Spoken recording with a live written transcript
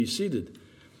Be seated.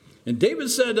 And David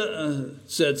said,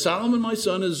 Solomon my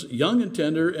son is young and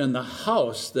tender, and the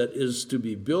house that is to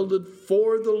be builded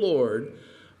for the Lord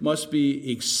must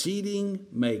be exceeding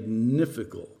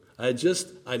magnifical. I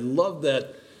love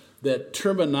that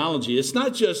terminology. It's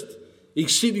not just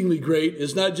exceedingly great.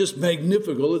 It's not just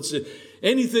magnifical. It's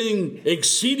anything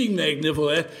exceeding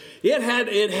magnificent. It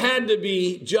had to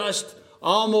be just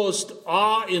almost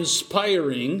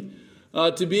awe-inspiring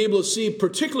to be able to see,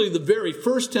 particularly the very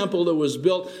first temple that was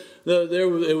built.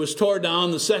 It was torn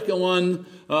down. The second one,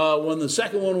 when the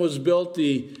second one was built,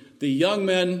 the young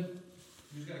men.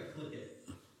 You just gotta click it.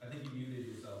 I think you muted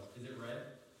yourself. Is it red?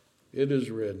 It is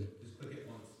red. Just click it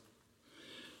once.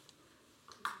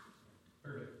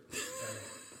 Perfect.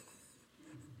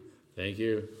 Thank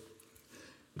you.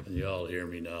 And you all hear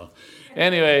me now.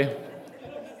 Anyway,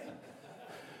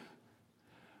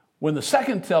 when the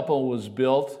second temple was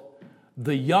built,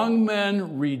 the young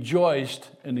men rejoiced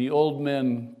and the old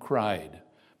men cried.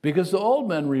 Because the old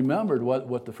men remembered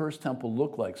what the first temple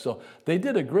looked like. So they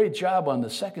did a great job on the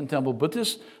second temple. But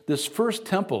this first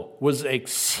temple was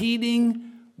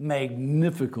exceeding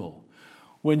magnifical.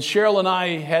 When Cheryl and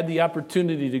I had the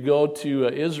opportunity to go to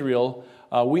Israel,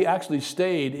 we actually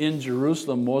stayed in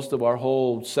Jerusalem most of our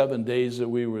whole 7 days that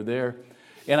we were there.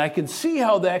 And I can see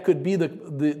how that could be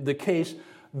the case.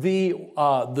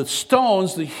 The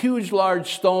stones, the huge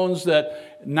large stones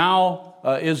that now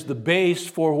is the base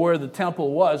for where the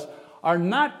temple was, are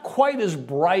not quite as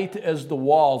bright as the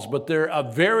walls, but they're a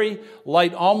very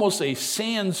light, almost a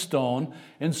sandstone.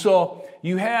 And so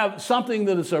you have something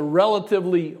that is a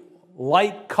relatively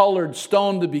light-colored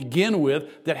stone to begin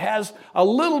with that has a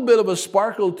little bit of a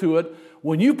sparkle to it.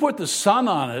 When you put the sun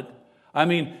on it, I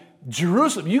mean,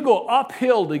 Jerusalem, you go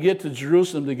uphill to get to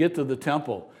Jerusalem to get to the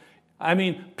temple. I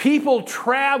mean, people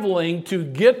traveling to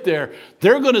get there,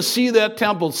 they're going to see that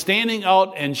temple standing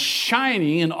out and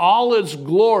shining in all its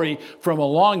glory from a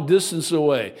long distance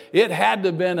away. It had to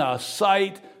have been a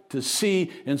sight to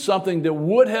see and something that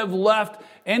would have left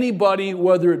anybody,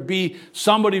 whether it be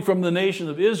somebody from the nation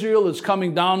of Israel that's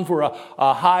coming down for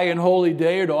a high and holy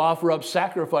day or to offer up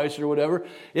sacrifice or whatever,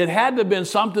 it had to have been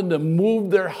something to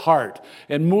move their heart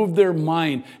and move their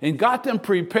mind and got them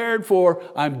prepared for,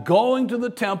 I'm going to the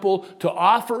temple to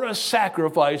offer a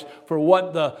sacrifice for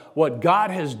what God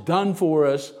has done for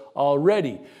us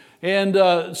already. And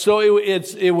so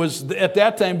it was at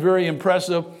that time very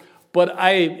impressive, but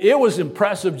it was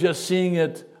impressive just seeing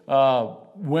it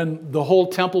when the whole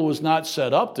temple was not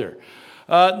set up there.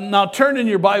 Now turn in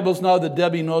your Bibles, now that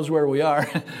Debbie knows where we are.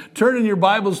 Turn in your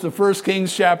Bibles to 1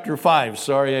 Kings chapter 5.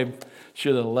 Sorry, I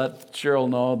should have let Cheryl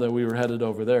know that we were headed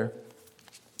over there.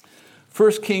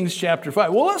 1 Kings chapter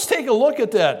 5. Well, let's take a look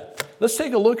at that. Let's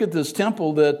take a look at this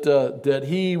temple that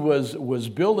he was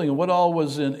building and what all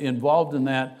was involved in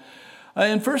that.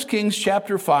 In 1 Kings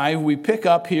chapter 5, we pick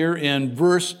up here in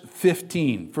verse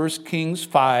 15. 1 Kings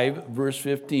 5, verse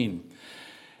 15.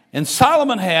 And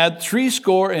Solomon had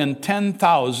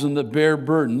 70,000 that bare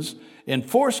burdens, and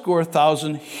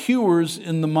 80,000 hewers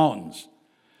in the mountains.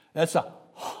 That's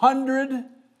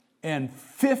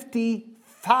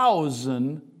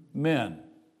 150,000 men.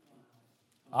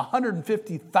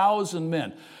 150,000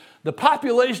 men. The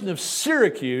population of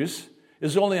Syracuse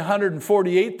is only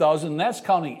 148,000, and that's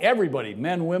counting everybody,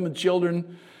 men, women,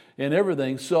 children, and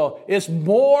everything. So it's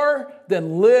more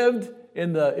than lived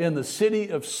in the city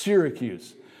of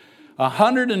Syracuse.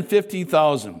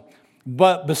 150,000.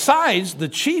 But besides the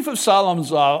chief of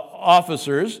Solomon's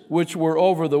officers, which were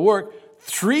over the work,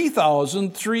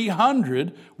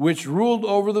 3,300, which ruled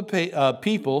over the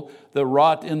people that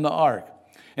wrought in the ark.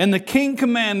 And the king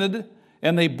commanded,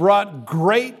 and they brought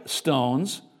great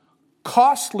stones,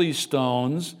 costly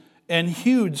stones, and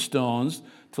huge stones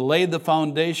to lay the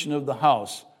foundation of the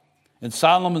house. And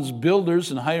Solomon's builders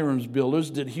and Hiram's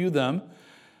builders did hew them,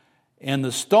 and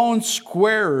the stone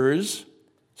squarers,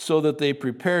 so that they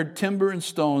prepared timber and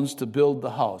stones to build the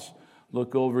house.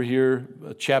 Look over here,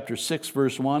 chapter 6,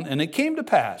 verse 1. And it came to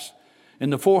pass,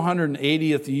 in the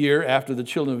 480th year after the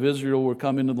children of Israel were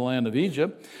come into the land of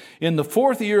Egypt, in the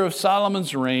 4th year of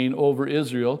Solomon's reign over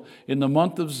Israel, in the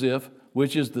month of Ziph,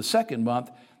 which is the second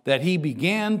month, that he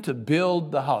began to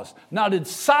build the house. Now, did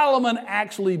Solomon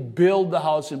actually build the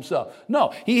house himself?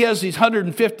 No, he has these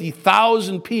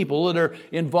 150,000 people that are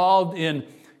involved in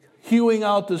hewing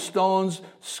out the stones,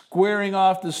 squaring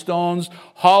off the stones,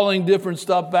 hauling different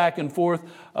stuff back and forth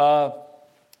that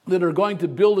are going to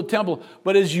build a temple.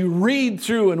 But as you read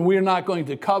through, and we're not going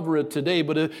to cover it today,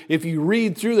 but if you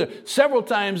read through there, several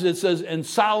times it says, and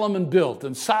Solomon built,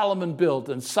 and Solomon built,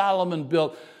 and Solomon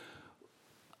built.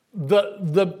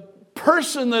 The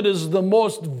person that is the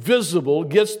most visible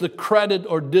gets the credit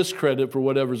or discredit for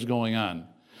whatever's going on.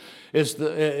 It's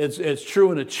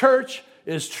true in a church.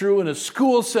 It's true in a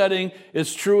school setting.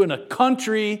 It's true in a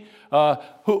country.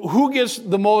 Who gets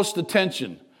the most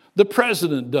attention? The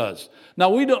president does. Now,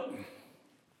 we don't.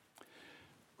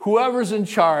 Whoever's in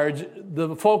charge,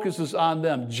 the focus is on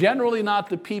them. Generally not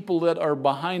the people that are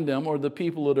behind them or the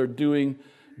people that are doing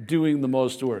the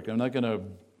most work. I'm not going to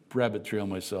rabbit trail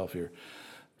myself here.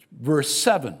 Verse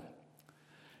 7.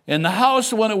 And the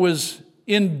house, when it was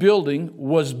in building,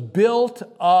 was built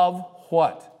of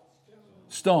what?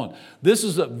 Stone. This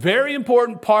is a very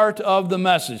important part of the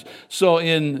message. So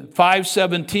in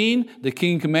 5:17, the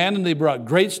king commanded, they brought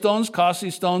great stones,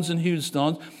 costly stones, and huge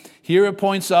stones. Here it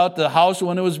points out the house,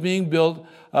 when it was being built,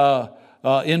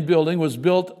 in building, was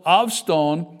built of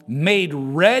stone, made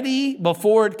ready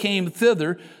before it came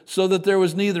thither, so that there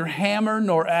was neither hammer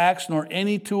nor axe nor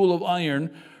any tool of iron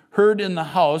heard in the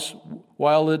house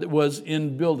while it was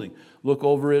in building. Look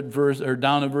over at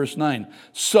down at verse 9.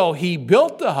 So he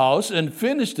built the house and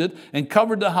finished it and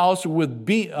covered the house with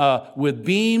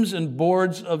beams and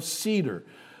boards of cedar.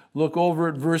 Look over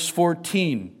at verse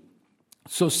 14.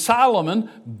 So Solomon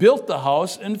built the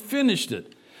house and finished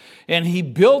it. And he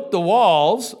built the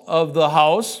walls of the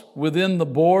house within the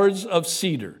boards of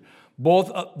cedar,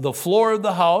 both the floor of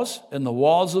the house and the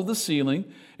walls of the ceiling.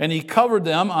 And he covered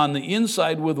them on the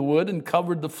inside with wood and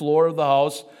covered the floor of the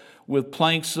house with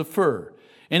planks of fir.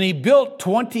 And he built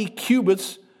 20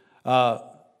 cubits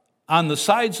on the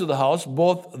sides of the house,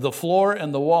 both the floor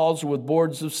and the walls with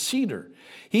boards of cedar.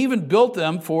 He even built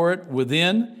them for it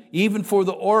within, even for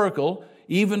the oracle,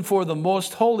 even for the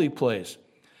most holy place.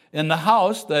 And the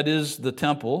house, that is the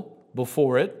temple,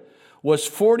 before it, was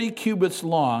 40 cubits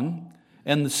long,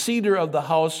 and the cedar of the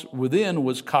house within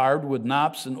was carved with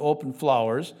knops and open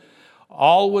flowers.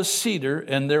 All was cedar,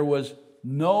 and there was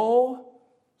no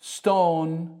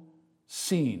stone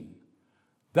seen.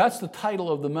 That's the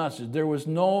title of the message. There was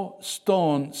no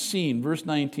stone seen. Verse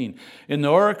 19. In the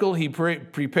oracle he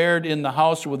prepared in the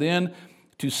house within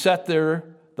to set there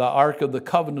the ark of the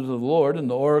covenant of the Lord. And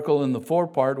the oracle in the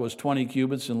forepart was 20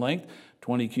 cubits in length,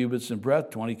 20 cubits in breadth,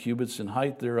 20 cubits in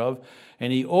height thereof.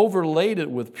 And he overlaid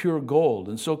it with pure gold,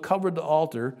 and so covered the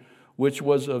altar, which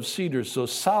was of cedar. So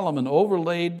Solomon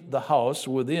overlaid the house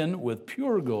within with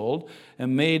pure gold,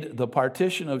 and made the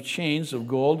partition of chains of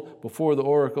gold before the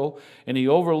oracle, and he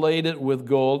overlaid it with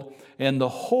gold, and the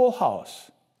whole house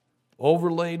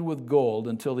overlaid with gold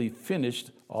until he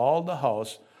finished all the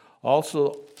house.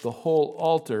 Also the whole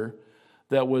altar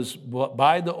that was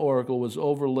by the oracle was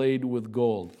overlaid with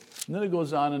gold. And then it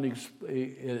goes on and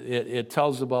it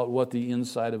tells about what the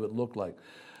inside of it looked like.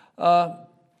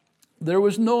 There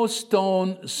was no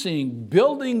stone seen.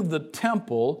 Building the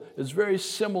temple is very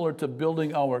similar to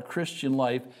building our Christian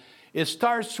life. It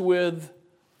starts with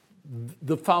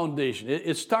the foundation.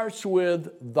 It starts with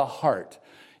the heart.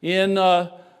 In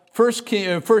 1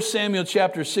 Samuel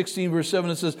chapter 16, verse 7,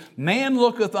 it says, man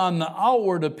looketh on the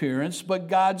outward appearance, but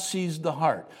God sees the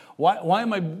heart. Why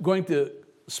am I going to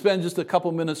spend just a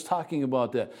couple minutes talking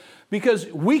about that? Because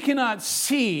we cannot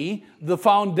see the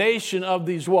foundation of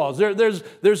these walls.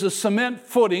 There's a cement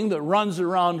footing that runs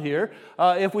around here.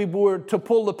 If we were to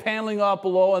pull the paneling up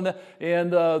below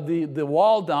and the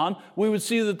wall down, we would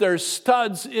see that there's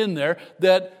studs in there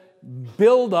that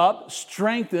build up,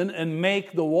 strengthen, and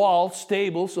make the wall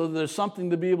stable so that there's something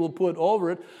to be able to put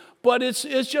over it. But it's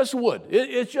just wood.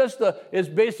 It's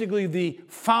basically the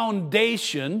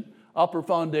foundation, upper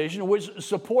foundation, which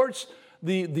supports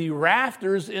the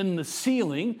rafters in the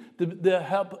ceiling to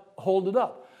help hold it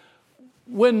up.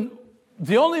 When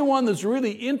the only one that's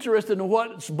really interested in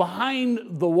what's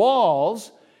behind the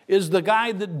walls is the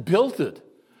guy that built it.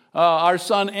 Our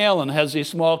son Alan has a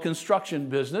small construction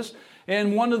business.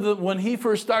 And when he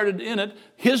first started in it,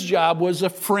 his job was a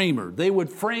framer. They would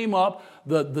frame up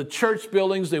the church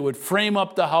buildings. They would frame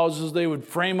up the houses. They would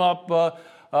frame up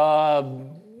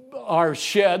our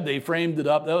shed. They framed it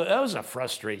up. That was a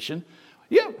frustration.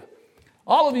 Yeah,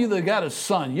 all of you that got a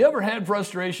son, you ever had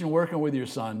frustration working with your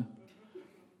son?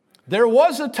 There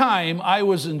was a time I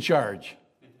was in charge.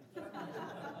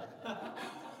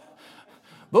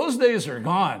 Those days are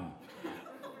gone.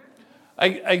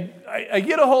 I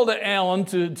get a hold of Alan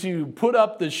to put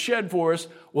up the shed for us.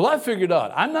 Well, I figured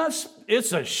out,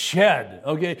 it's a shed,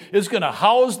 okay? It's going to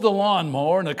house the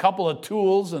lawnmower and a couple of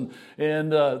tools and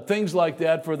things like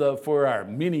that for our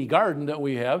mini garden that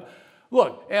we have.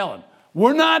 Look, Alan,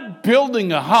 we're not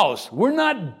building a house. We're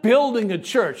not building a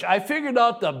church. I figured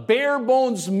out the bare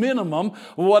bones minimum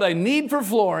of what I need for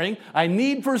flooring, I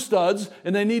need for studs,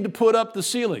 and I need to put up the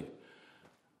ceiling.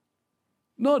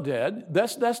 No, Dad,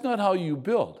 that's not how you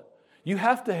build. You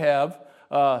have to have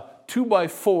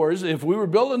 2x4s.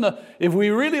 If we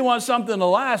really want something to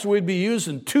last, we'd be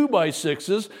using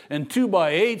 2x6s and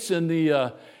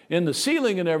 2x8s in the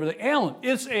ceiling and everything. Alan,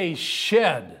 it's a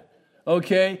shed.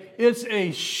 Okay? It's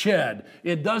a shed.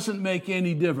 It doesn't make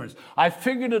any difference. I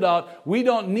figured it out. We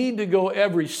don't need to go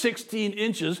every 16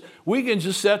 inches. We can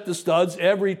just set the studs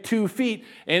every 2 feet,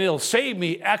 and it'll save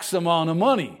me X amount of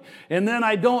money. And then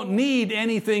I don't need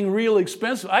anything real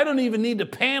expensive. I don't even need to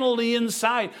panel the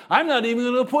inside. I'm not even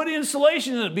going to put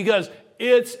insulation in it because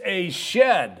it's a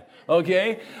shed.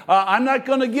 Okay? I'm not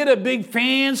going to get a big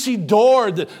fancy door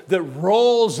that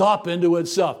rolls up into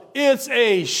itself. It's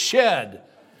a shed.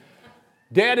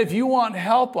 Dad, if you want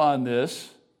help on this,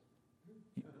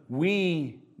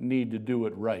 we need to do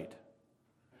it right.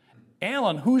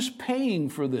 Alan, who's paying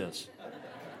for this?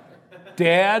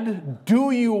 Dad,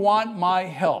 do you want my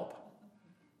help?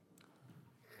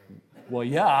 Well,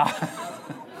 yeah.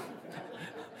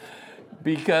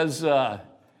 Because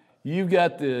you've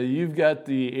got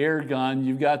the air gun,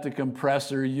 you've got the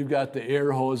compressor, you've got the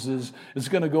air hoses. It's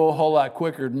going to go a whole lot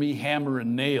quicker than me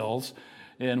hammering nails.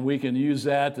 And we can use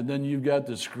that, and then you've got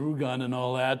the screw gun and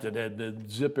all that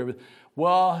zip everything.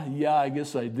 Well, yeah, I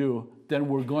guess I do. Then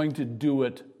we're going to do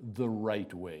it the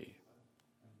right way.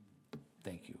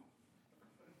 Thank you.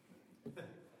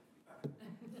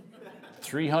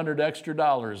 $300 extra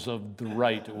of the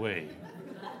right way.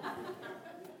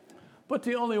 But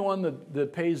the only one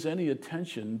that pays any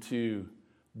attention to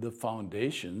the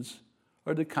foundations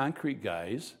are the concrete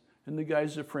guys and the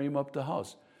guys that frame up the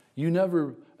house. You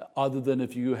never, other than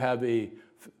if you have a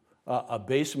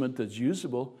basement that's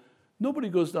usable, nobody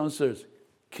goes downstairs.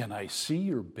 Can I see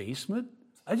your basement?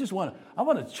 I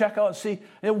want to check out and see.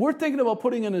 And we're thinking about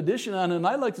putting an addition on, and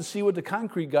I'd like to see what the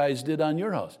concrete guys did on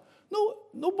your house. No,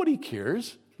 nobody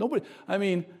cares. Nobody. I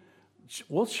mean,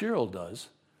 well, Cheryl does.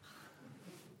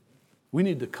 We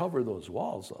need to cover those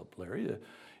walls up, Larry.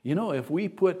 You know, if we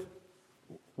put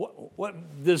what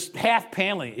this half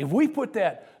paneling, if we put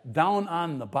that down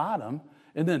on the bottom,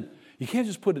 and then you can't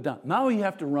just put it down. Now you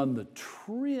have to run the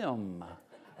trim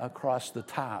across the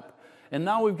top. And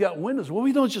now we've got windows. Well,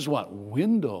 we don't just want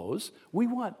windows. We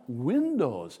want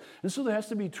windows. And so there has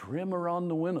to be trim around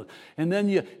the windows. And then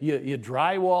you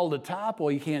drywall the top.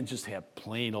 Well, you can't just have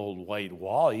plain old white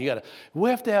wall. We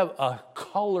have to have a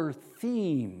color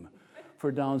theme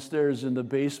for downstairs in the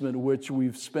basement, which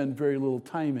we've spent very little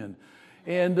time in.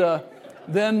 And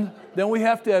then we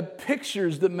have to have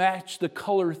pictures that match the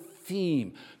color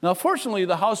theme. Now, fortunately,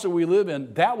 the house that we live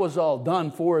in, that was all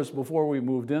done for us before we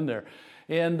moved in there.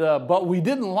 And but we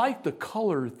didn't like the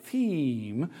color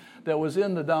theme that was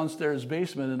in the downstairs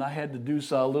basement, and I had to do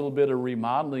a little bit of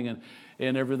remodeling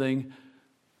and everything.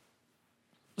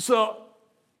 So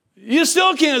you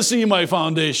still can't see my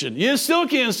foundation. You still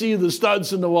can't see the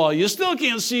studs in the wall. You still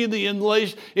can't see the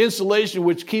insulation,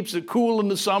 which keeps it cool in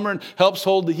the summer and helps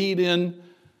hold the heat in.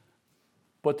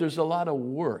 But there's a lot of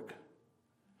work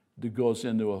that goes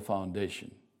into a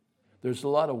foundation. There's a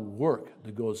lot of work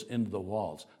that goes into the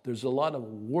walls. There's a lot of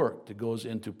work that goes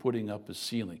into putting up a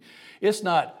ceiling. It's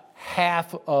not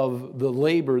half of the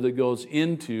labor that goes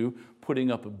into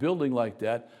putting up a building like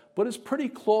that, but it's pretty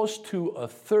close to a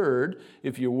third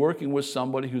if you're working with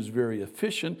somebody who's very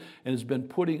efficient and has been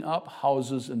putting up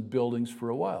houses and buildings for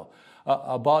a while.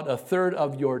 About a third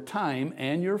of your time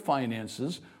and your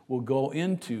finances will go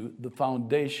into the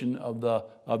foundation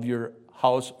of your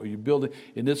house or your building,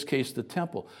 in this case, the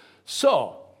temple.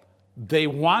 So they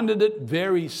wanted it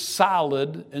very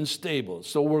solid and stable.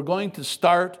 So we're going to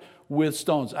start with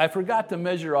stones. I forgot to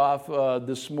measure off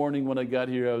this morning when I got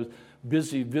here. I was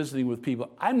busy visiting with people.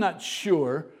 I'm not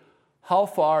sure how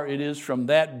far it is from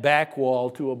that back wall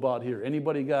to about here.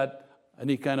 Anybody got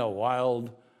any kind of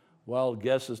wild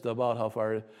guesses about how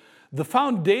far it is? The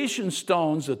foundation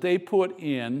stones that they put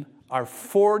in are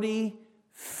 40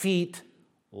 feet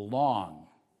long.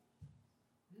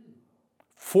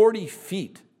 40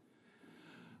 feet.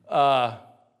 That's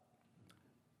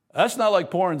not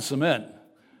like pouring cement.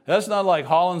 That's not like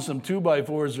hauling some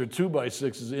 2x4s or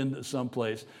 2x6s into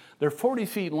someplace. They're 40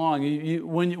 feet long.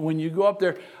 When you go up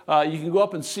there, you can go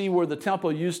up and see where the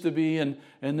temple used to be, and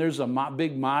there's a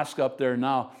big mosque up there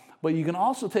now. But you can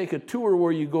also take a tour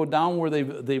where you go down where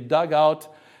they've dug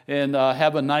out and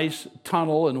have a nice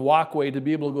tunnel and walkway to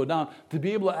be able to go down, to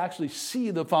be able to actually see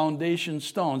the foundation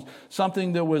stones,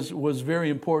 something that was very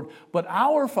important. But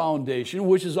our foundation,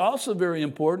 which is also very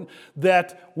important,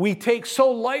 that we take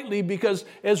so lightly, because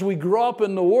as we grow up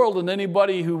in the world, and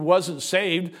anybody who wasn't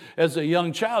saved as a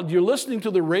young child, you're listening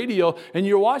to the radio and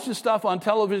you're watching stuff on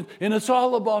television, and it's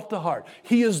all about the heart.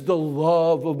 He is the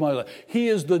love of my life. He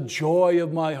is the joy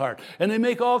of my heart. And they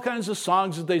make all kinds of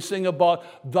songs that they sing about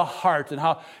the heart and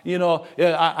how,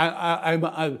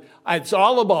 it's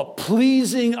all about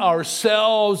pleasing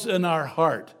ourselves and our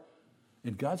heart.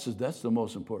 And God says that's the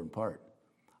most important part.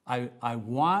 I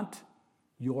want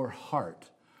your heart.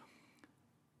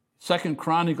 2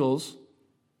 Chronicles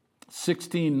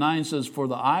 16:9 says, "For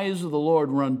the eyes of the Lord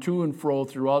run to and fro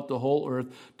throughout the whole earth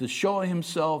to show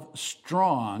himself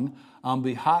strong on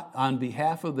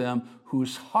behalf of them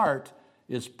whose heart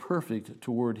is perfect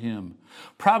toward him."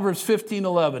 Proverbs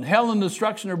 15:11, "Hell and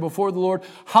destruction are before the Lord.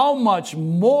 How much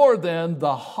more than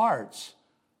the hearts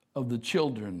of the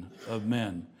children of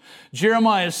men?"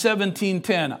 Jeremiah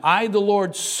 17:10, "I, the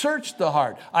Lord, search the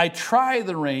heart. I try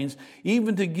the reins,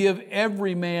 even to give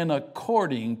every man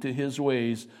according to his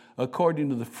ways, according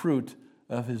to the fruit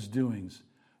of his doings."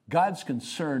 God's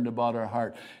concerned about our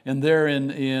heart. And there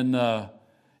in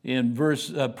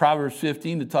Proverbs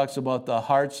 15, it talks about the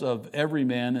hearts of every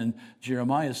man, and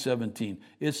Jeremiah 17.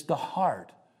 It's the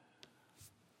heart.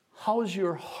 How is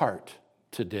your heart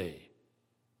today?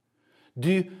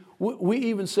 We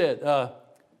even said,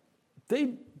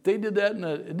 they did that, and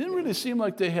it didn't really seem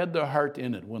like they had their heart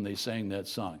in it when they sang that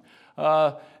song.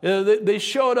 They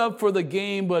showed up for the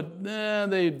game, but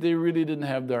they really didn't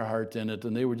have their heart in it,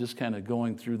 and they were just kind of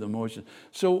going through the motions.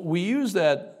 So we use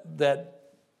that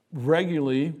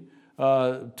regularly,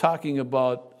 talking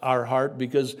about our heart,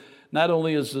 because not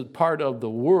only is it part of the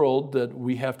world that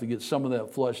we have to get some of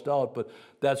that flushed out, but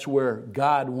that's where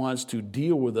God wants to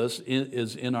deal with us,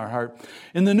 is in our heart.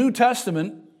 In the New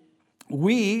Testament,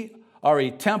 we are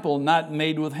a temple not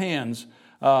made with hands,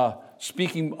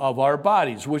 speaking of our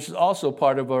bodies, which is also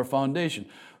part of our foundation.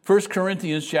 1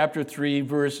 Corinthians chapter 3,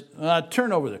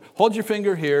 turn over there. Hold your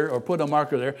finger here or put a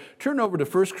marker there. Turn over to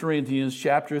 1 Corinthians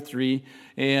chapter 3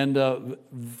 and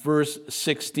verse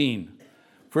 16.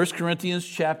 1 Corinthians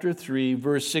chapter 3,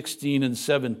 verse 16 and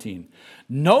 17.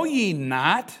 "Know ye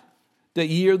not that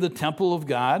ye are the temple of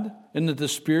God, and that the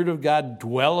Spirit of God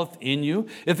dwelleth in you?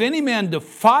 If any man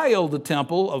defile the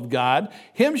temple of God,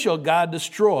 him shall God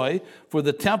destroy, for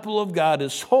the temple of God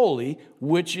is holy,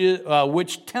 which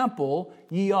temple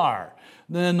ye are."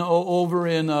 Then over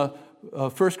in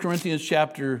 1 Corinthians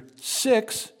chapter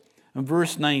 6 and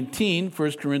verse 19,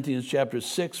 1 Corinthians chapter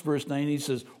 6, verse 19, he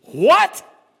says, What?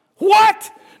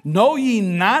 Know ye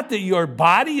not that your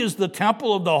body is the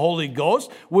temple of the Holy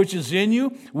Ghost, which is in you,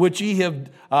 which ye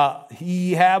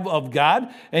have of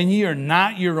God, and ye are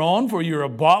not your own, for you are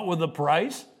bought with a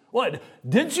price? What?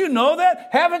 Didn't you know that?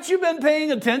 Haven't you been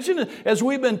paying attention as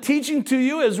we've been teaching to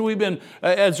you, as we've been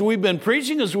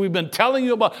preaching, as we've been telling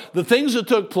you about the things that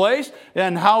took place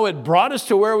and how it brought us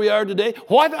to where we are today?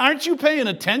 What? Aren't you paying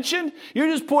attention? You're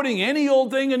just putting any old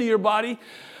thing into your body.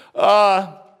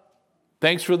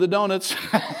 Thanks for the donuts.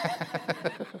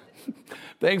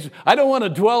 Thanks. I don't want to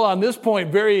dwell on this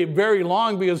point very, very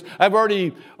long, because I've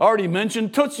already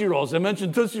mentioned Tootsie Rolls. I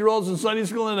mentioned Tootsie Rolls in Sunday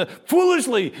school, and I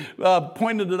foolishly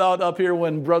pointed it out up here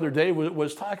when Brother Dave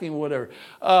was talking, whatever.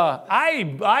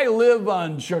 I live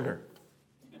on sugar.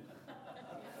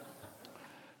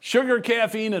 Sugar,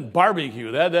 caffeine, and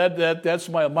barbecue. That's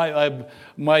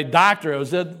my doctor. I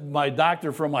was at my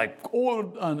doctor for my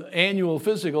annual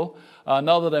physical.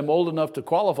 Now that I'm old enough to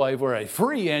qualify for a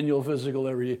free annual physical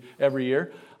every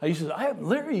year, he says,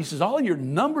 Larry, he says, all your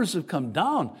numbers have come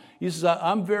down. He says,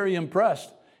 I'm very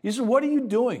impressed. He said, what are you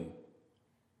doing?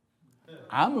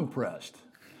 I'm impressed.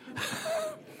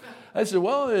 I said,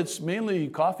 well, it's mainly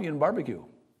coffee and barbecue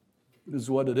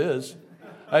is what it is.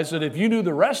 I said, if you knew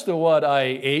the rest of what I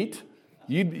ate,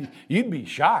 you'd be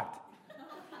shocked.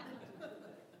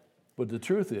 But the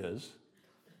truth is,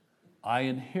 I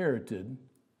inherited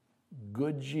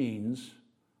good genes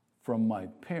from my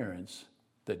parents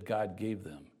that God gave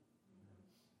them.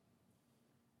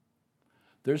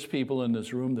 There's people in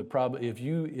this room that probably, if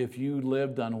you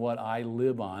lived on what I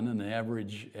live on an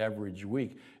average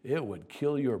week, it would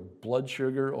kill your blood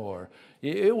sugar, or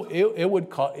it would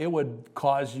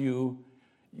cause you,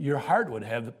 your heart would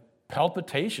have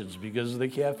palpitations because of the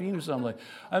caffeine or something like that.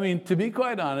 I mean, to be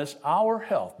quite honest, our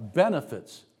health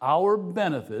benefits,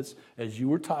 as you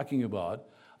were talking about,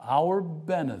 our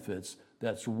benefits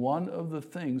That's one of the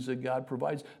things that God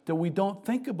provides that we don't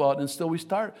think about until we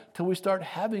start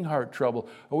having heart trouble,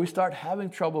 or we start having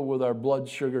trouble with our blood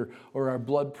sugar or our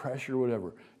blood pressure or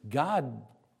whatever. God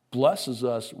blesses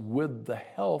us with the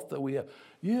health that we have.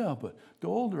 Yeah, but the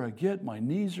older I get, my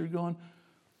knees are going.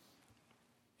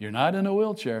 You're not in a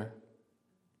wheelchair.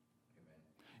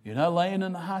 You're not laying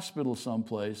in the hospital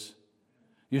someplace.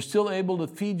 You're still able to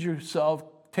feed yourself,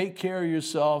 take care of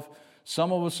yourself.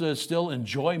 Some of us still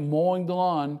enjoy mowing the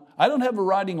lawn. I don't have a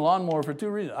riding lawnmower for two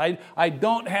reasons. I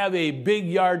don't have a big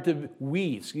yard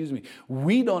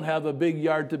we don't have a big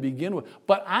yard to begin with.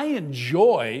 But I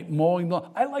enjoy mowing the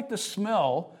lawn. I like the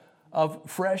smell of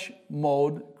fresh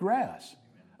mowed grass.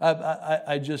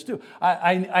 I just do.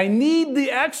 I need the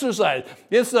exercise.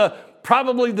 It's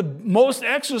probably the most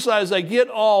exercise I get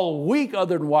all week,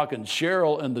 other than walking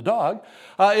Cheryl and the dog.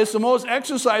 It's the most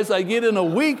exercise I get in a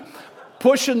week,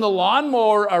 pushing the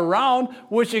lawnmower around,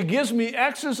 which it gives me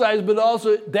exercise, but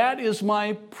also that is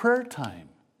my prayer time.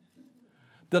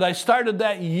 That I started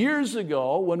that years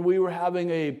ago when we were having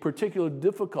a particular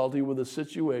difficulty with a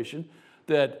situation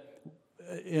that,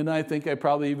 and I think I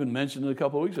probably even mentioned it a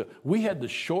couple of weeks ago. We had the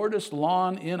shortest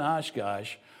lawn in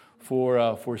Oshkosh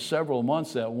for several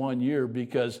months that one year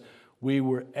because we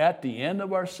were at the end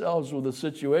of ourselves with the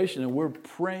situation, and we're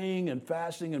praying and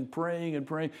fasting and praying and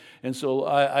praying. And so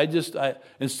I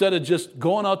instead of just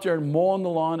going out there and mowing the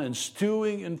lawn and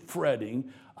stewing and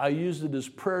fretting, I used it as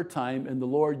prayer time, and the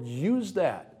Lord used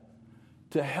that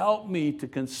to help me to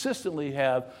consistently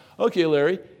have, okay,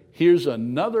 Larry, here's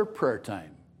another prayer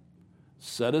time.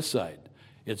 Set aside.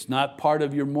 It's not part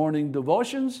of your morning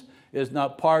devotions. It's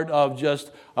not part of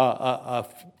just a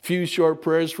few short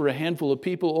prayers for a handful of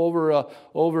people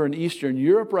over in Eastern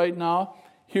Europe right now.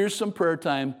 Here's some prayer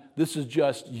time. This is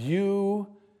just you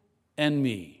and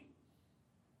me.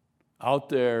 Out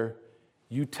there,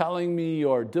 you telling me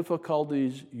your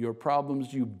difficulties, your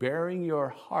problems, you bearing your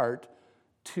heart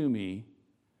to me,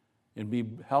 and me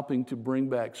helping to bring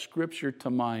back Scripture to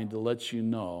mind to let you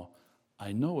know,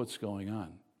 I know what's going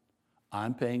on.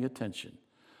 I'm paying attention.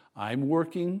 I'm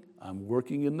working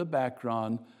in the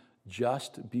background.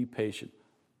 Just be patient.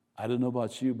 I don't know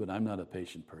about you, but I'm not a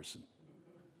patient person.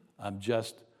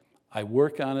 I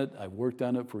work on it. I've worked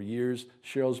on it for years.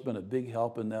 Cheryl's been a big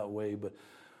help in that way, but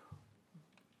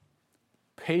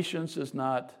patience is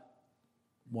not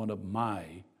one of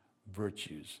my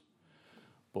virtues.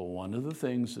 But one of the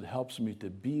things that helps me to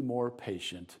be more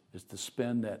patient is to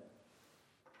spend that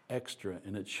extra,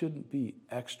 and it shouldn't be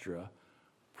extra,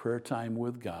 prayer time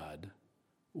with God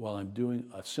while I'm doing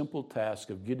a simple task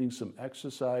of getting some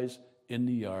exercise in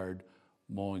the yard,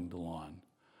 mowing the lawn.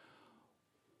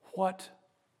 What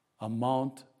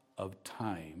amount of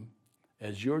time,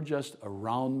 as you're just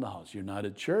around the house, you're not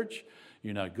at church,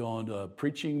 you're not going to a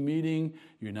preaching meeting,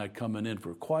 you're not coming in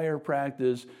for choir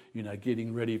practice, you're not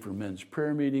getting ready for men's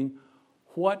prayer meeting,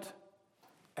 what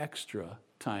extra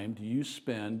time do you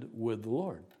spend with the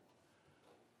Lord?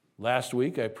 Last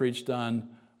week I preached on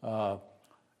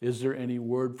is there any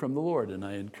word from the Lord? And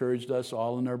I encouraged us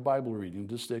all in our Bible reading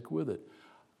to stick with it.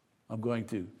 I'm going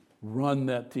to run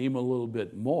that theme a little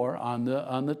bit more on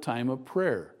the time of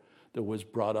prayer that was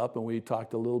brought up and we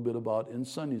talked a little bit about in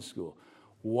Sunday school.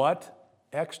 What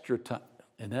extra time,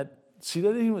 and that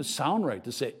didn't even sound right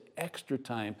to say extra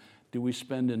time do we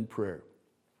spend in prayer?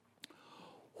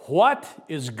 What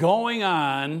is going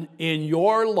on in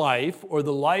your life or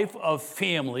the life of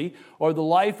family or the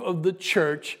life of the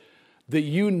church that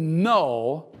you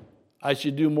know I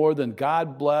should do more than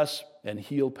God bless and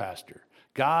heal pastor?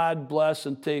 God bless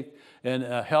and take and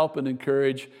help and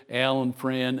encourage Alan,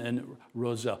 Fran, and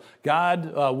Roselle.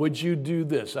 God, would you do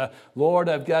this? Lord,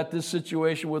 I've got this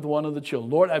situation with one of the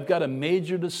children. Lord, I've got a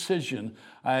major decision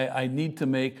I need to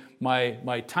make.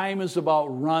 My time is about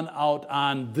run out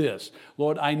on this.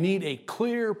 Lord, I need a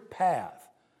clear path.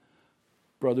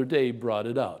 Brother Dave brought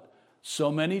it out.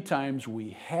 So many times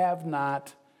we have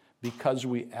not because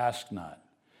we ask not.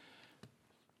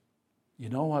 You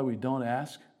know why we don't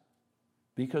ask?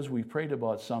 Because we prayed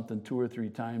about something 2 or 3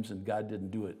 times and God didn't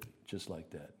do it just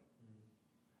like that.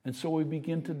 And so we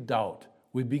begin to doubt.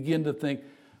 We begin to think,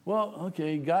 well,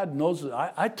 okay, God knows it.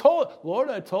 I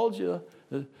told you.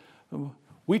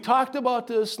 We talked about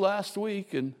this last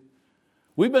week, and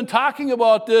we've been talking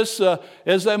about this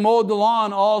as I mowed the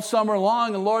lawn all summer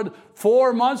long. And Lord,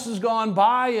 4 months has gone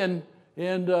by,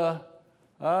 and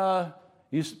I'm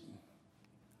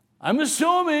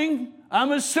assuming,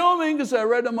 because I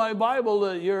read in my Bible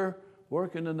that you're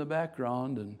working in the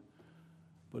background,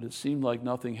 but it seemed like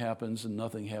nothing happens and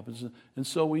nothing happens. And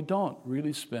so we don't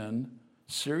really spend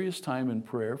serious time in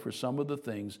prayer for some of the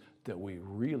things that we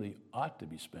really ought to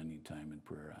be spending time in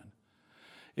prayer on.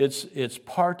 It's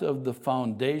part of the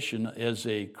foundation as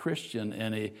a Christian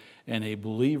and a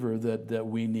believer that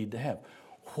we need to have.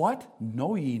 What?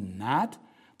 Know ye not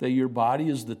that your body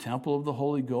is the temple of the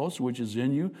Holy Ghost, which is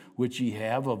in you, which ye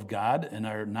have of God, and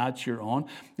are not your own?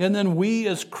 And then we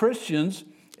as Christians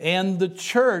and the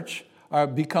church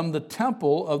become the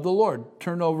temple of the Lord.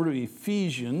 Turn over to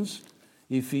Ephesians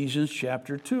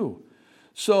chapter 2.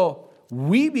 So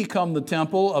we become the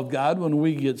temple of God when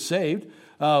we get saved.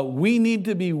 We need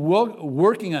to be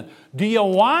working on. Do you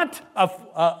want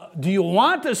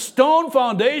a stone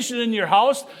foundation in your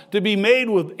house to be made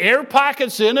with air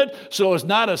pockets in it so it's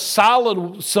not a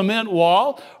solid cement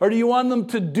wall? Or do you want them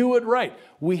to do it right?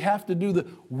 We are to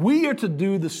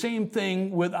do the same thing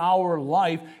with our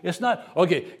life. It's not,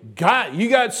 okay, God, you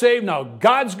got saved, now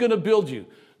God's going to build you.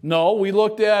 No, we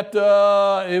looked at,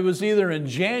 it was either in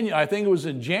January, I think it was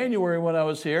in January when I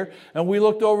was here, and we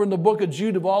looked over in the book of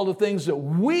Jude of all the things that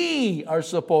we are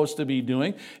supposed to be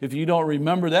doing. If you don't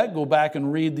remember that, go back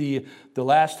and read the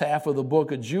last half of the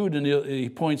book of Jude, and he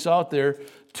points out there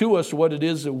to us what it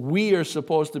is that we are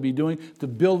supposed to be doing to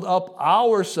build up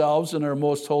ourselves in our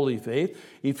most holy faith.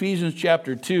 Ephesians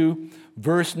chapter 2,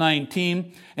 verse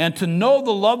 19, and to know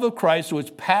the love of Christ,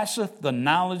 which passeth the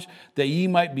knowledge, that ye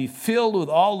might be filled with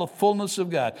all the fullness of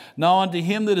God. Now unto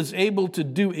him that is able to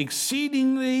do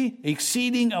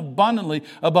exceeding abundantly,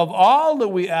 above all that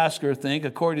we ask or think,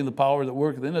 according to the power that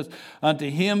worketh in us, unto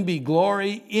him be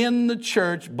glory in the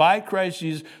church by Christ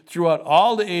Jesus throughout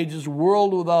all the ages,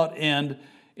 world without end.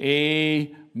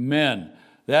 Amen.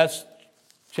 That's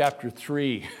chapter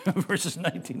 3, verses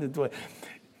 19 and 20.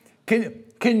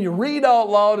 Can you read out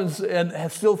loud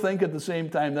and still think at the same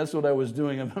time? That's what I was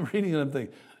doing. I'm reading and I'm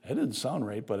thinking, that didn't sound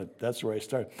right, but that's where I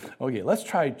started. Okay, let's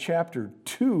try chapter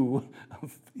 2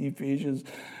 of Ephesians,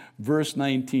 verse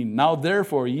 19. Now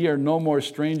therefore ye are no more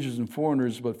strangers and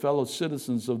foreigners, but fellow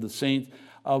citizens of the saints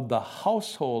of the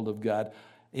household of God,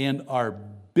 and are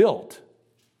built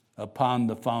upon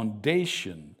the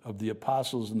foundation of the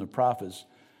apostles and the prophets,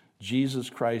 Jesus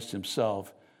Christ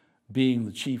himself being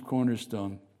the chief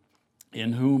cornerstone,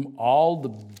 in whom all the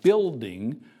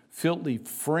building fitly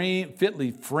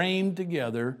framed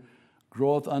together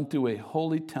groweth unto a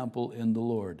holy temple in the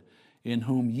Lord, in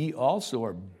whom ye also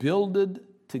are builded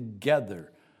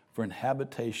together for an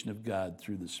habitation of God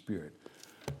through the Spirit.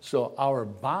 So our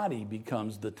body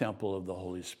becomes the temple of the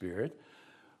Holy Spirit.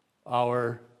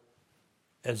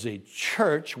 As a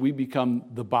church, we become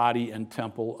the body and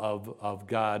temple of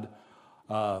God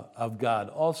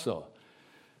also.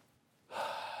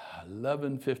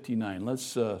 11:59.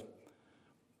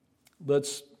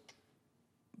 Let's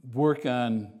work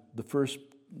on the first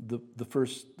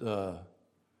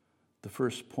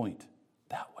point.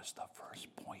 That was the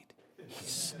first point.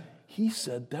 He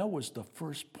said that was the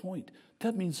first point.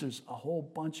 That means there's a whole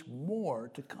bunch more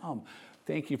to come.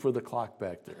 Thank you for the clock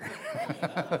back there.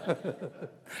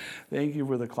 Thank you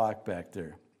for the clock back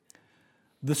there.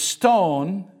 The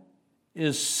stone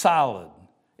is solid.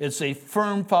 It's a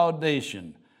firm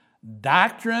foundation.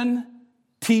 Doctrine,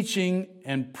 teaching,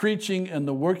 and preaching and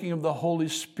the working of the Holy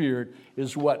Spirit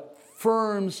is what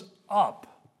firms up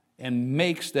and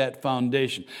makes that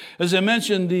foundation. As I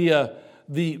mentioned,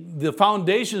 the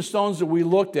foundation stones that we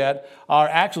looked at are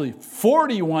actually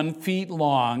 41 feet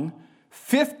long,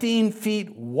 15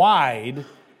 feet wide,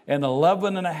 and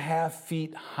 11 and a half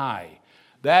feet high.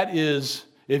 That is,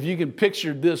 if you can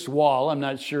picture this wall, I'm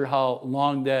not sure how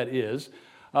long that is,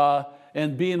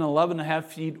 and being 11 and a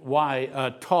half feet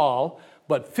wide, tall,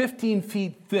 but 15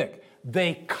 feet thick.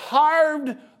 They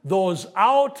carved those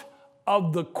out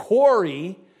of the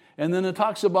quarry, and then it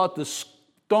talks about the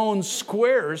stone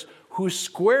squares who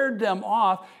squared them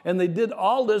off, and they did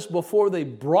all this before they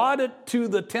brought it to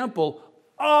the temple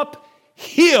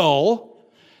uphill,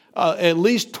 at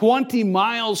least 20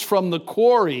 miles from the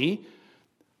quarry.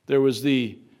 There was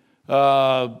the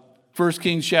 1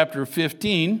 Kings chapter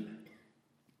 15.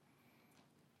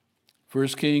 1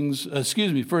 Kings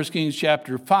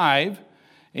chapter 5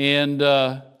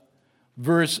 and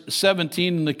verse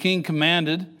 17, and the king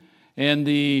commanded, and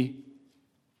they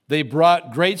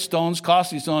brought great stones,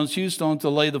 costly stones, huge stones to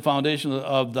lay the foundation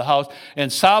of the house.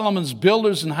 And Solomon's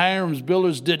builders and Hiram's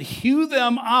builders did hew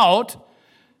them out.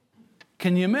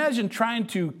 Can you imagine trying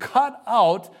to cut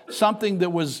out something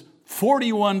that was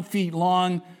 41 feet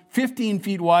long, 15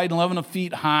 feet wide, 11 and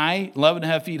a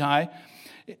half feet high?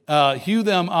 Hew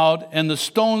them out, and the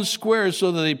stones squares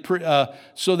so they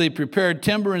prepared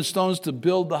timber and stones to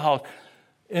build the house.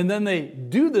 And then they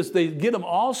do this, they get them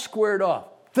all squared off.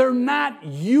 They're not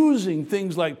using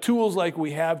things like tools like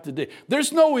we have today.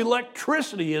 There's no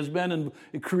electricity has been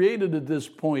created at this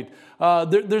point.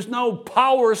 There's no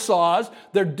power saws.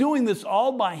 They're doing this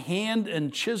all by hand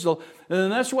and chisel.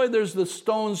 And that's why there's the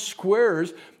stone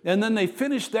squares. And then they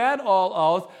finish that all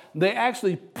out. They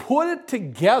actually put it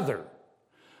together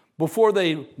before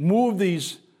they move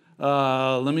these,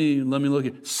 let me look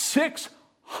at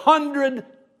 600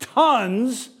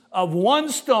 tons of one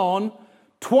stone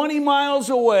 20 miles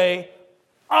away,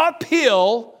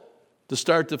 uphill, to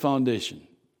start the foundation.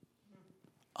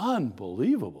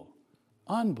 Unbelievable.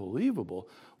 Unbelievable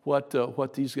what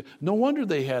these guys. No wonder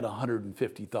they had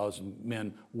 150,000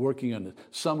 men working on it.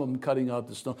 Some of them cutting out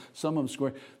the stone, some of them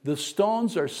squaring. The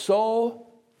stones are so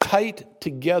tight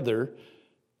together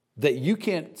that you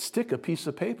can't stick a piece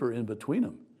of paper in between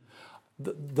them.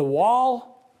 The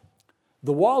wall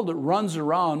that runs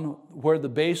around where the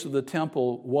base of the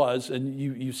temple was, and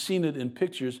you've seen it in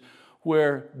pictures,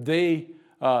 where the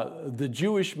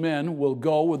Jewish men will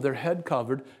go with their head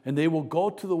covered, and they will go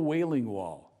to the Wailing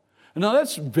Wall. And now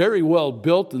that's very well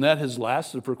built, and that has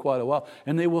lasted for quite a while.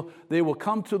 And they will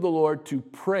come to the Lord to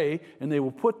pray, and they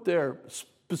will put their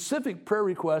specific prayer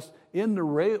request in the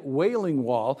Wailing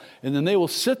Wall, and then they will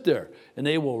sit there, and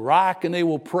they will rock, and they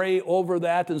will pray over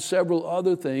that and several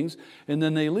other things, and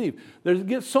then they leave.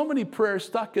 There's so many prayers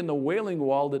stuck in the Wailing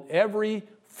Wall that every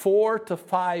 4 to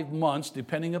 5 months,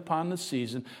 depending upon the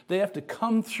season, they have to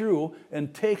come through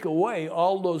and take away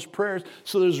all those prayers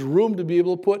so there's room to be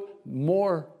able to put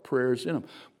more prayers in them.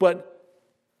 But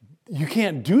you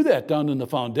can't do that down in the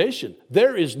foundation.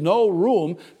 There is no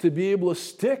room to be able to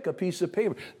stick a piece of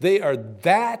paper. They are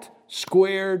that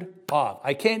squared off.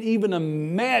 I can't even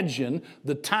imagine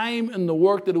the time and the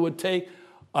work that it would take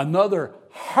another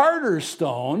harder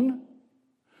stone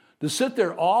to sit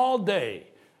there all day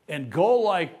and go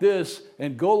like this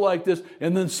and go like this,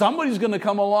 and then somebody's going to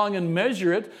come along and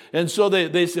measure it, and so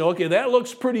they say, okay, that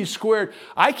looks pretty squared.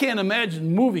 I can't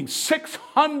imagine moving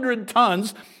 600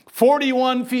 tons,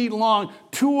 41 feet long,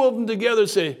 2 of them together,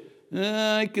 say,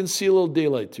 I can see a little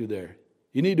daylight through there.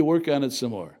 You need to work on it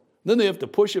some more. Then they have to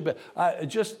push it back.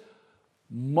 Just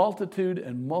multitude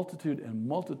and multitude and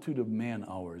multitude of man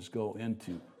hours go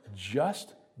into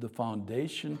just the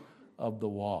foundation of the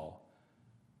wall.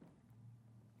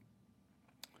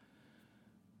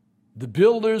 The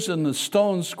builders and the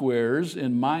stone squares,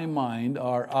 in my mind,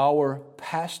 are our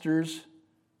pastors,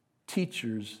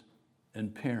 teachers,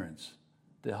 and parents,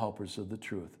 the helpers of the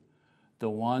truth. The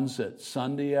ones that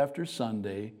Sunday after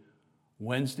Sunday,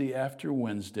 Wednesday after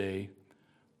Wednesday,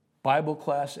 Bible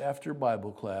class after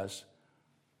Bible class,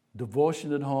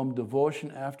 devotion at home,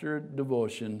 devotion after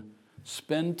devotion,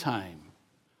 spend time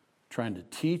trying to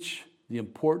teach the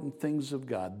important things of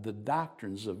God, the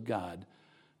doctrines of God,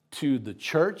 to the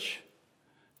church,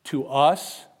 to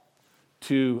us,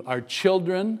 to our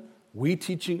children, we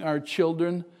teaching our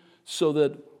children, so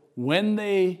that when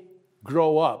they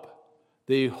grow up,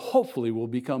 they hopefully will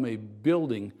become a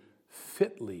building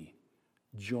fitly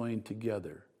joined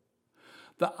together.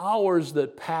 The hours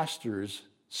that pastors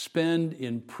spend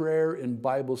in prayer and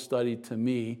Bible study, to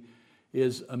me,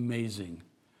 is amazing.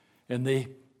 And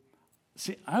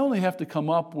I only have to come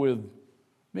up with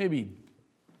maybe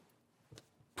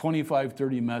 25,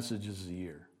 30 messages a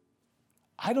year.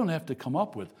 I don't have to come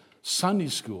up with Sunday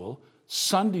school,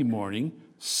 Sunday morning,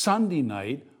 Sunday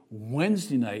night,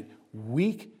 Wednesday night,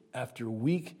 week after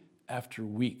week after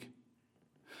week.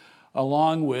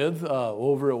 Along with,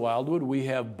 over at Wildwood, we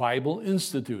have Bible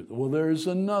Institute. Well, there's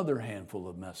another handful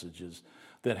of messages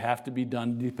that have to be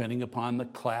done depending upon the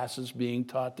classes being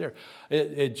taught there.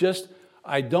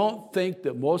 I don't think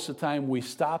that most of the time we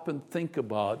stop and think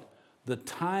about the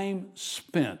time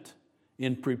spent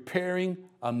in preparing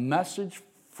a message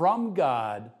from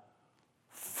God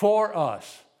for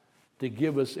us to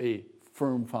give us a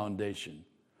firm foundation.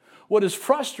 What is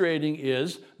frustrating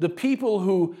is the people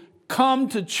who come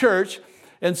to church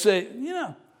and say,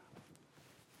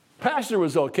 pastor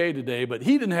was okay today, but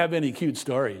he didn't have any cute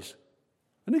stories.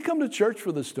 And they come to church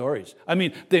for the stories. I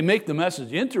mean, they make the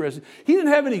message interesting. He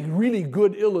didn't have any really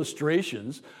good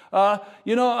illustrations. I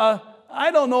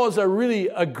don't know as I really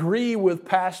agree with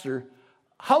pastor.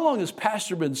 How long has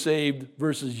pastor been saved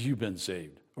versus you've been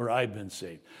saved or I've been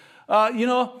saved?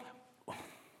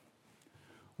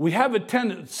 We have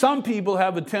some people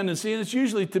have a tendency, and it's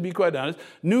usually, to be quite honest,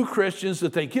 new Christians,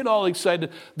 that they get all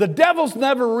excited. The devil's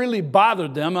never really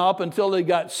bothered them up until they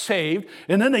got saved.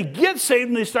 And then they get saved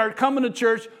and they start coming to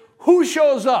church. Who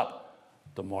shows up?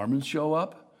 The Mormons show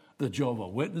up. The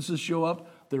Jehovah's Witnesses show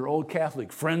up. their old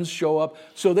Catholic friends show up.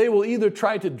 So they will either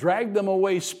try to drag them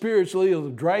away spiritually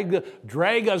or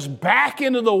drag us back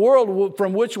into the world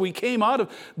from which we came out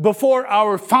of before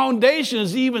our foundation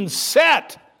is even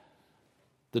set.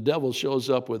 The devil shows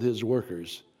up with his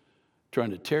workers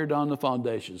trying to tear down the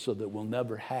foundation so that we'll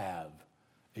never have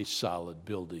a solid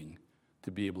building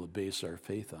to be able to base our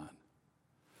faith on.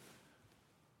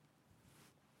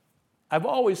 I've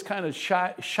always kind of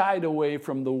shied away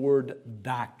from the word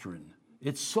doctrine.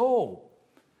 It's such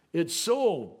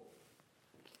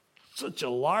a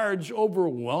large,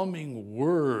 overwhelming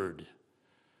word.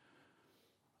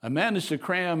 I managed to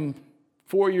cram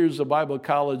 4 years of Bible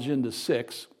college into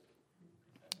 6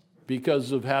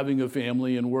 because of having a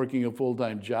family and working a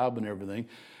full-time job and everything.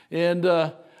 And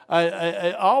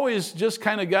I always just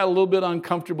kind of got a little bit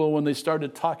uncomfortable when they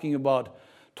started talking about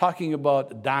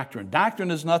doctrine. Doctrine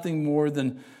is nothing more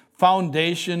than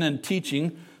foundation and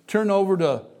teaching. Turn over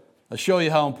to, I'll show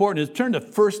you how important it is. Turn to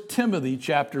 1 Timothy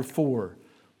chapter 4.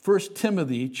 1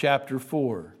 Timothy chapter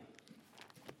 4.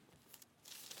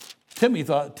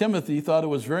 Timothy thought it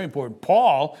was very important.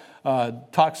 Paul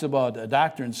talks about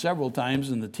doctrine several times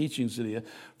in the teachings that he had.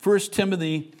 1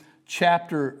 Timothy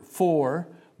chapter 4,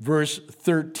 verse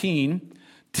 13.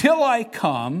 Till I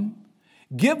come,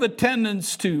 give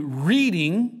attendance to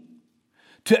reading,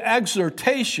 to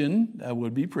exhortation, that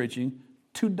would be preaching,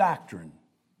 to doctrine,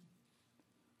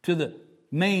 to the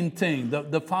main thing,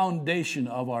 the foundation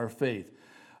of our faith.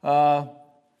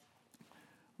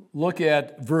 Look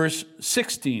at verse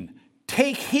 16.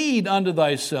 Take heed unto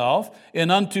thyself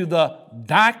and unto the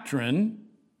doctrine.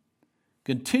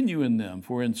 Continue in them,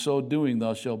 for in so doing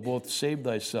thou shalt both save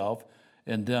thyself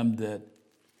and them that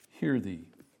hear thee.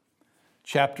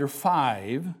 Chapter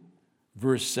 5,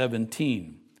 verse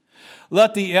 17.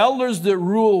 Let the elders that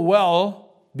rule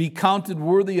well be counted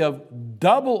worthy of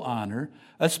double honor,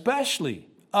 especially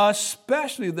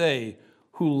they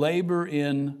who labor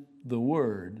in the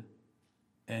word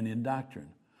and in doctrine.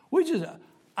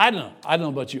 I don't know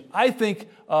about you. I think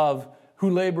of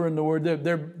who labor in the word.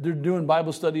 They're doing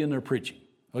Bible study and they're preaching.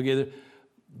 Okay.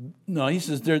 No, he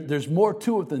says there's more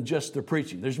to it than just the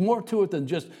preaching. There's more to it than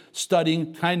just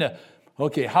studying, kind of,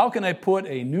 okay, how can I put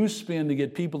a new spin to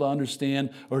get people to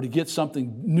understand or to get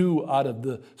something new out of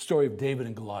the story of David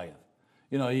and Goliath?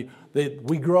 You know,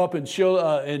 we grow up in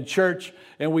church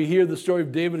and we hear the story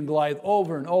of David and Goliath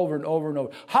over and over and over and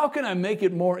over. How can I make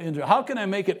it more interesting? How can I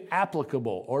make it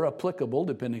applicable or applicable,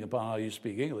 depending upon how you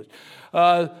speak English,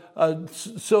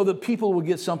 so that people will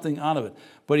get something out of it?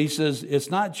 But he says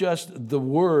it's not just the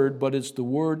word, but it's the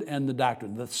word and the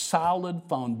doctrine, the solid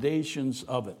foundations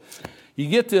of it.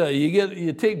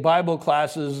 You take Bible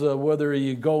classes, whether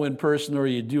you go in person or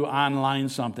you do online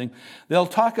something. They'll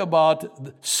talk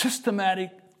about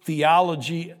systematic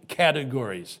theology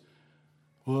categories.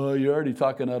 Well, you're already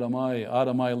talking out of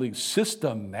my league.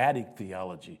 Systematic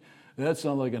theology. That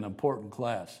sounds like an important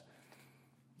class.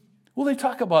 Well, they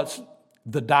talk about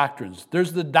the doctrines.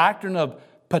 There's the doctrine of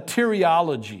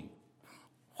pateriology.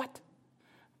 What?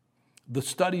 The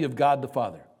study of God the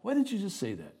Father. Why didn't you just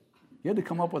say that? You had to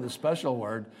come up with a special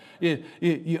word.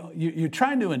 You're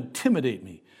trying to intimidate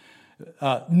me.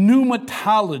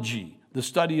 Pneumatology, the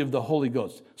study of the Holy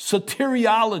Ghost.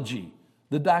 Soteriology,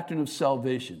 the doctrine of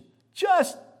salvation.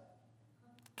 Just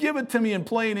give it to me in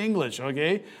plain English,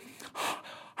 okay?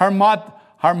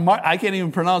 I can't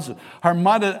even pronounce it.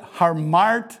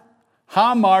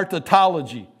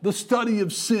 Hamartatology, the study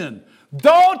of sin.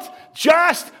 Don't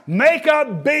just make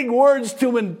up big words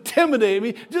to intimidate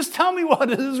me. Just tell me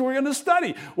what it is we're going to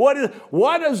study. What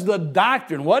is the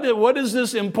doctrine? What is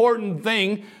this important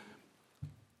thing?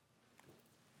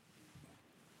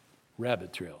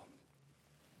 Rabbit trail.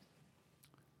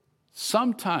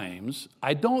 Sometimes,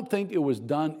 I don't think it was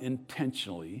done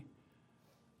intentionally,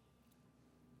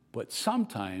 but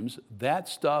sometimes that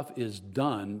stuff is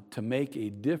done to make a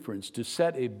difference, to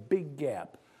set a big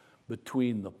gap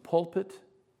between the pulpit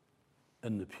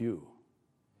and the pew.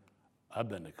 I've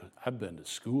been to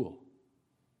school.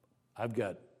 I've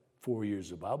got 4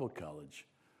 years of Bible college.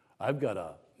 I've got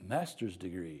a master's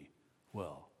degree.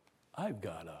 Well, I've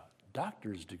got a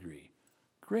doctor's degree.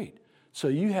 Great. So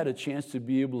you had a chance to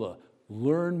be able to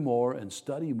learn more and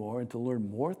study more and to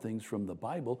learn more things from the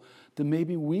Bible than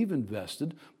maybe we've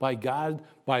invested by God,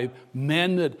 by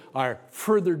men that are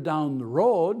further down the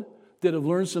road that have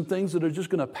learned some things that are just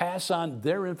going to pass on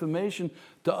their information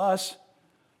to us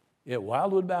at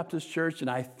Wildwood Baptist Church, and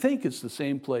I think it's the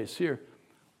same place here.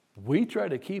 We try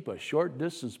to keep a short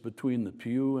distance between the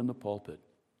pew and the pulpit.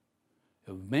 If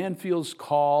a man feels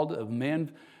called,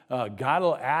 God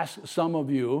will ask some of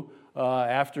you,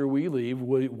 after we leave,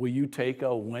 will you take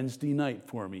a Wednesday night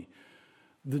for me?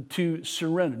 To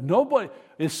surrender. Nobody,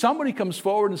 if somebody comes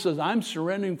forward and says, I'm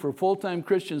surrendering for full-time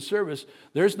Christian service,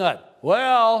 there's not,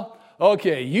 well,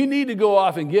 okay, you need to go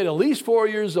off and get at least 4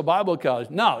 years of Bible college.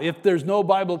 Now, if there's no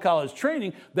Bible college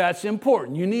training, that's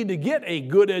important. You need to get a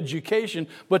good education,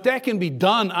 but that can be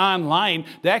done online.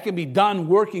 That can be done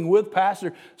working with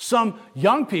pastor. Some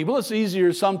young people, it's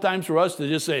easier sometimes for us to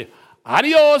just say,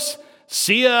 adios,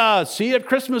 see ya at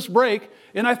Christmas break.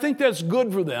 And I think that's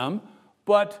good for them,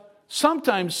 but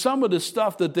sometimes some of the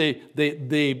stuff that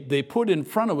they put in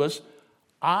front of us,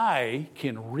 I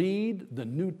can read the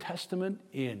New Testament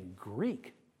in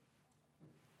Greek.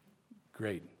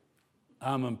 Great.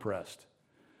 I'm impressed.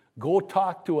 Go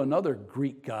talk to another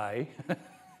Greek guy.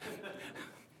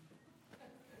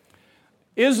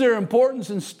 Is there importance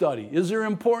in study? Is there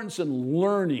importance in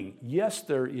learning? Yes,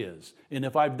 there is. And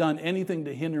if I've done anything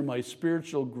to hinder my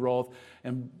spiritual growth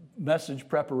and message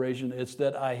preparation, it's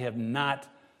that I have not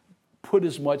put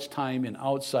as much time in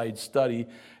outside study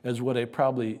as what I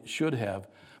probably should have.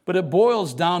 But it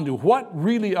boils down to what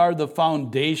really are the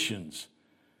foundations.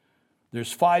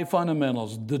 There's 5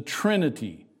 fundamentals. The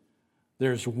Trinity.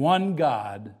 There's one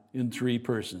God in 3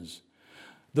 persons.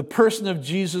 The person of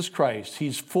Jesus Christ.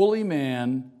 He's fully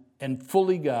man and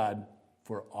fully God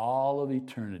for all of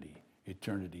eternity.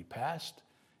 Eternity past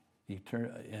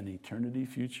and eternity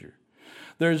future.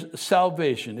 There's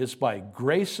salvation. It's by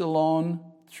grace alone,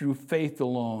 through faith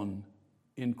alone,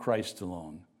 in Christ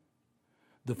alone.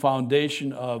 The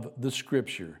foundation of the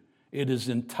Scripture. It is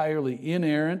entirely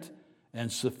inerrant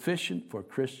and sufficient for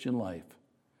Christian life.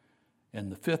 And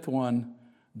the 5th one,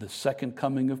 the second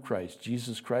coming of Christ.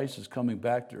 Jesus Christ is coming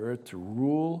back to earth to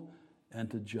rule and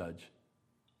to judge.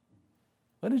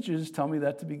 Why didn't you just tell me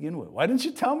that to begin with? Why didn't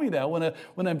you tell me that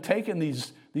when I'm taking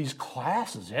these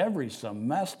classes every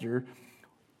semester,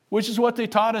 which is what they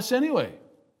taught us anyway?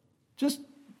 Just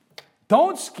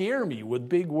don't scare me with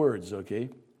big words, okay?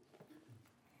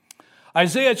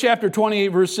 Isaiah chapter 28,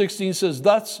 verse 16 says,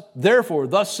 Therefore,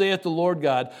 thus saith the Lord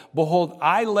God, Behold,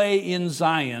 I lay in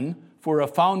Zion for a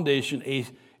foundation,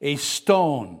 a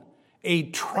stone, a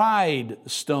tried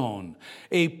stone,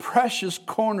 a precious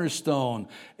cornerstone,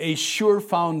 a sure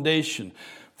foundation.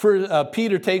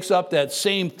 Peter takes up that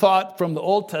same thought from the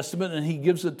Old Testament and he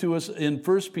gives it to us in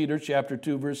 1 Peter chapter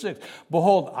 2, verse 6.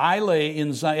 Behold, I lay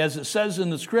in Zion, as it says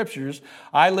in the Scriptures,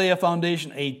 I lay a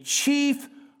foundation, a chief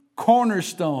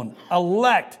cornerstone,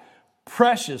 elect,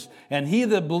 precious, and he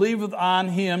that believeth on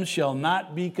him shall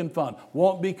not be confounded,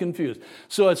 won't be confused.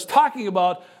 So it's talking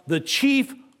about the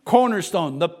chief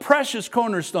cornerstone, the precious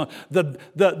cornerstone,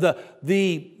 the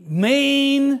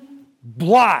main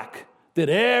block that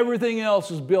everything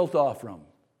else is built off from.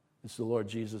 It's the Lord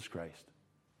Jesus Christ.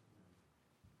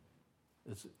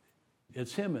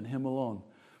 It's Him and Him alone.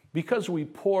 Because we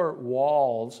pour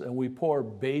walls and we pour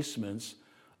basements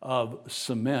of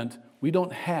cement, we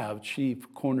don't have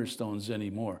chief cornerstones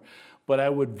anymore. But I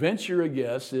would venture a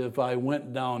guess if I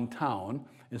went downtown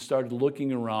and started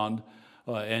looking around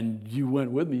and you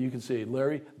went with me, you could say,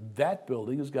 Larry, that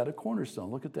building has got a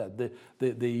cornerstone. Look at that.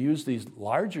 They used these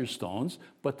larger stones,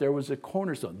 but there was a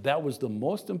cornerstone. That was the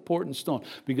most important stone,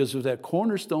 because if that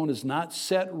cornerstone is not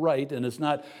set right and is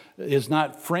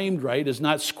not framed right, is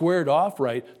not squared off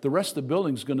right, the rest of the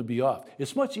building is going to be off.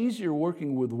 It's much easier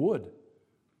working with wood.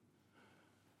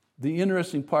 The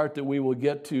interesting part that we will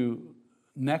get to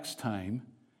next time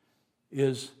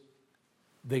is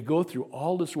they go through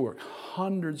all this work,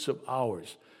 hundreds of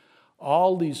hours,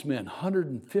 all these men,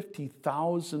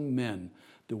 150,000 men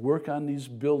to work on these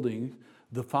buildings,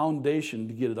 the foundation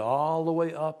to get it all the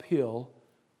way uphill,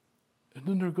 and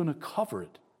then they're going to cover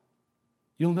it.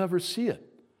 You'll never see it.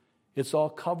 It's all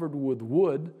covered with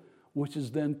wood, which is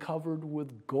then covered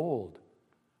with gold.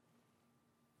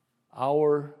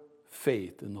 Our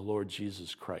faith in the Lord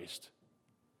Jesus Christ,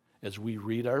 as we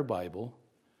read our Bible,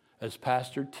 as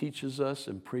Pastor teaches us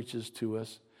and preaches to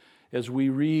us, as we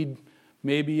read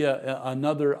maybe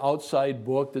another outside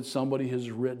book that somebody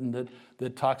has written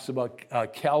that talks about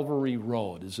Calvary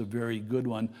Road is a very good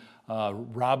one.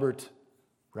 Robert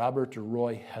or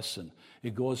Roy Hession.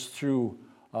 It goes through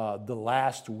the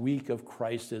last week of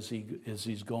Christ as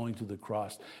he's going to the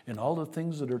cross and all the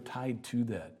things that are tied to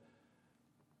that.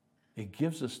 It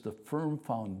gives us the firm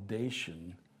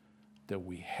foundation that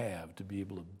we have to be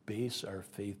able to base our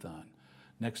faith on.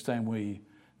 Next time we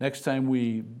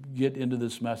get into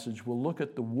this message, we'll look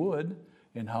at the wood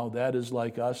and how that is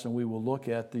like us, and we will look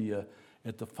at the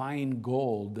fine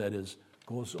gold that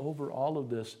goes over all of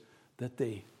this, that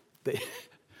they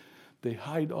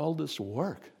hide all this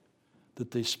work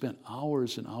that they spent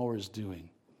hours and hours doing.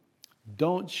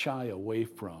 Don't shy away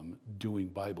from doing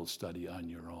Bible study on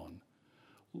your own.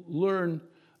 Learn,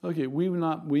 okay, we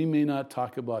may not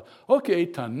talk about, okay,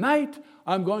 tonight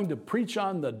I'm going to preach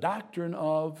on the doctrine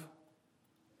of.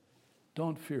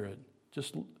 Don't fear it.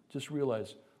 Just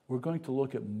realize we're going to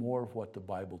look at more of what the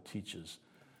Bible teaches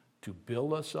to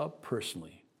build us up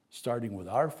personally, starting with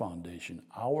our foundation,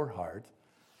 our heart,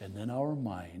 and then our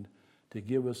mind, to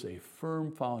give us a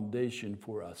firm foundation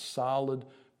for a solid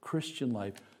Christian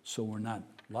life so we're not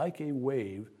like a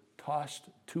wave tossed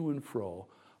to and fro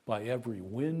by every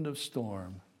wind of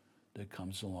storm that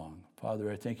comes along. Father,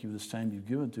 I thank you for this time you've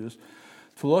given to us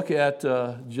to look at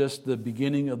just the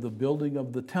beginning of the building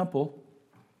of the temple,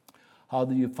 how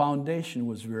the foundation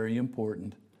was very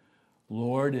important.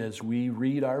 Lord, as we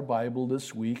read our Bible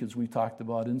this week, as we talked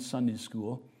about in Sunday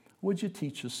school, would you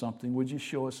teach us something? Would you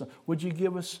show us something? Would you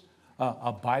give us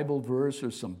a Bible verse or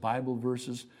some Bible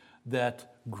verses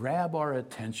that grab our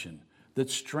attention, that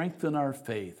strengthen our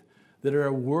faith, that are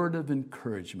a word of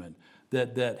encouragement,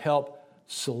 that help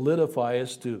solidify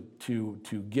us to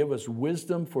give us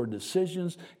wisdom for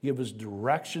decisions, give us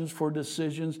directions for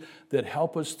decisions, that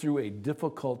help us through a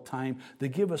difficult time, that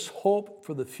give us hope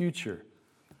for the future.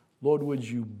 Lord, would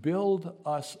you build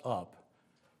us up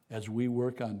as we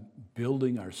work on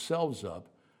building ourselves up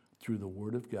through the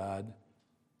Word of God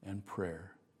and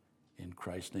prayer. In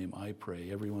Christ's name I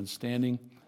pray. Everyone standing.